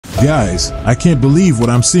Guys, I can't believe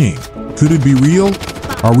what I'm seeing. Could it be real?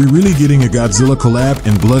 Are we really getting a Godzilla collab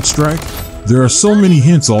in Bloodstrike? There are so many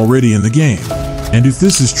hints already in the game. And if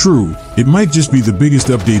this is true, it might just be the biggest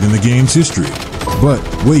update in the game's history. But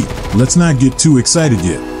wait, let's not get too excited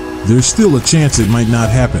yet. There's still a chance it might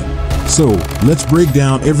not happen. So, let's break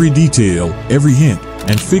down every detail, every hint,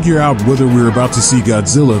 and figure out whether we're about to see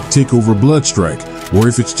Godzilla take over Bloodstrike, or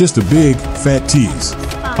if it's just a big, fat tease.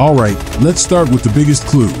 Alright, let's start with the biggest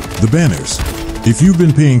clue, the banners. If you've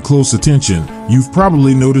been paying close attention, you've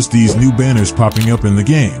probably noticed these new banners popping up in the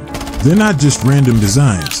game. They're not just random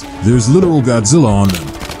designs, there's literal Godzilla on them.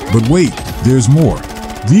 But wait, there's more.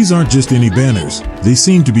 These aren't just any banners, they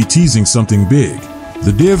seem to be teasing something big.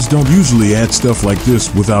 The devs don't usually add stuff like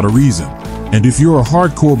this without a reason. And if you're a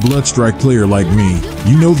hardcore Bloodstrike player like me,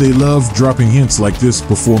 you know they love dropping hints like this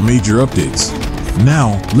before major updates.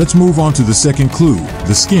 Now, let's move on to the second clue,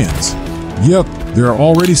 the skins. Yup, there are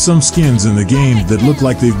already some skins in the game that look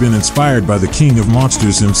like they've been inspired by the King of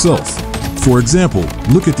Monsters himself. For example,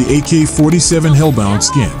 look at the AK-47 Hellbound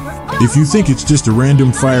skin. If you think it's just a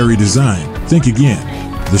random fiery design, think again.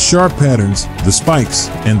 The sharp patterns, the spikes,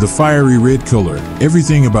 and the fiery red color,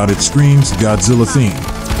 everything about it screams Godzilla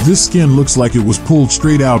theme. This skin looks like it was pulled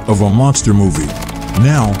straight out of a monster movie.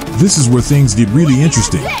 Now, this is where things get really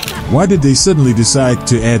interesting. Why did they suddenly decide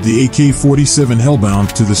to add the AK-47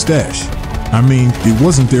 Hellbound to the stash? I mean, it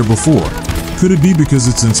wasn't there before. Could it be because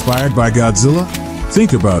it's inspired by Godzilla?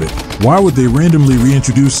 Think about it. Why would they randomly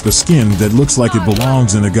reintroduce a skin that looks like it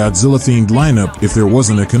belongs in a Godzilla-themed lineup if there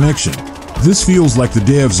wasn't a connection? This feels like the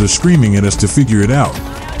devs are screaming at us to figure it out.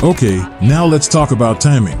 Okay, now let's talk about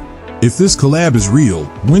timing. If this collab is real,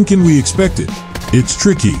 when can we expect it? It's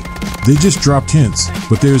tricky. They just dropped hints,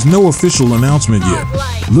 but there's no official announcement yet.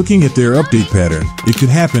 Looking at their update pattern, it could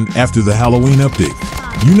happen after the Halloween update.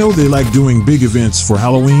 You know they like doing big events for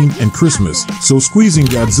Halloween and Christmas, so squeezing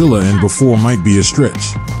Godzilla in before might be a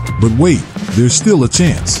stretch. But wait, there's still a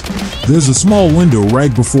chance. There's a small window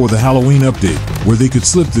right before the Halloween update where they could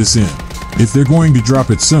slip this in. If they're going to drop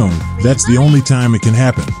it soon, that's the only time it can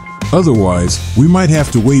happen. Otherwise, we might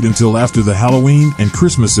have to wait until after the Halloween and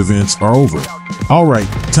Christmas events are over. Alright,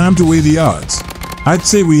 time to weigh the odds. I'd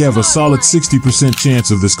say we have a solid 60%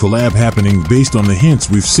 chance of this collab happening based on the hints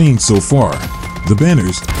we've seen so far. The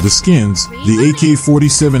banners, the skins, the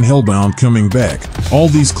AK-47 Hellbound coming back, all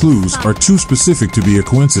these clues are too specific to be a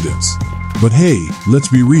coincidence. But hey, let's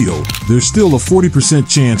be real, there's still a 40%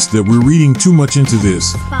 chance that we're reading too much into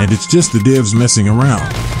this, and it's just the devs messing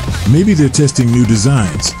around. Maybe they're testing new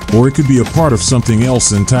designs, or it could be a part of something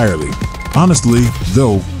else entirely. Honestly,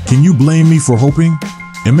 though, can you blame me for hoping?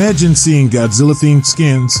 Imagine seeing Godzilla-themed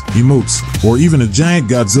skins, emotes, or even a giant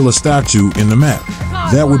Godzilla statue in the map.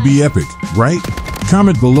 That would be epic, right?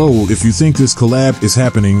 Comment below if you think this collab is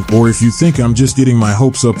happening, or if you think I'm just getting my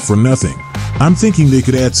hopes up for nothing. I'm thinking they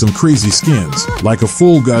could add some crazy skins, like a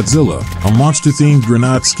full Godzilla, a monster-themed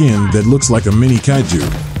grenade skin that looks like a mini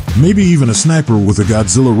kaiju. Maybe even a sniper with a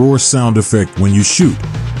Godzilla roar sound effect when you shoot.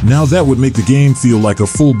 Now that would make the game feel like a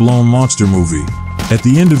full-blown monster movie. At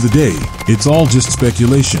the end of the day, it's all just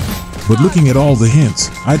speculation. But looking at all the hints,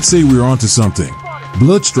 I'd say we're onto something.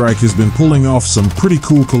 Bloodstrike has been pulling off some pretty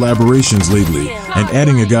cool collaborations lately, and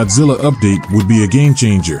adding a Godzilla update would be a game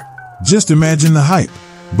changer. Just imagine the hype.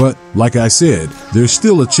 But, like I said, there's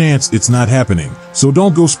still a chance it's not happening, so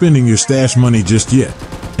don't go spending your stash money just yet.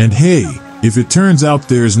 And hey, if it turns out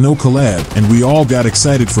there's no collab and we all got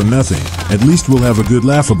excited for nothing, at least we'll have a good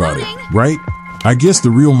laugh about it, right? I guess the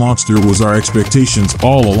real monster was our expectations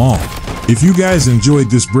all along. If you guys enjoyed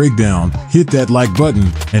this breakdown, hit that like button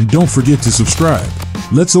and don't forget to subscribe.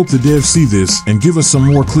 Let's hope the devs see this and give us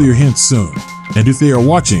some more clear hints soon. And if they are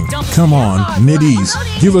watching, come on,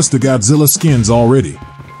 NetEase, give us the Godzilla skins already.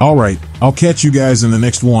 Alright, I'll catch you guys in the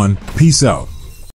next one. Peace out.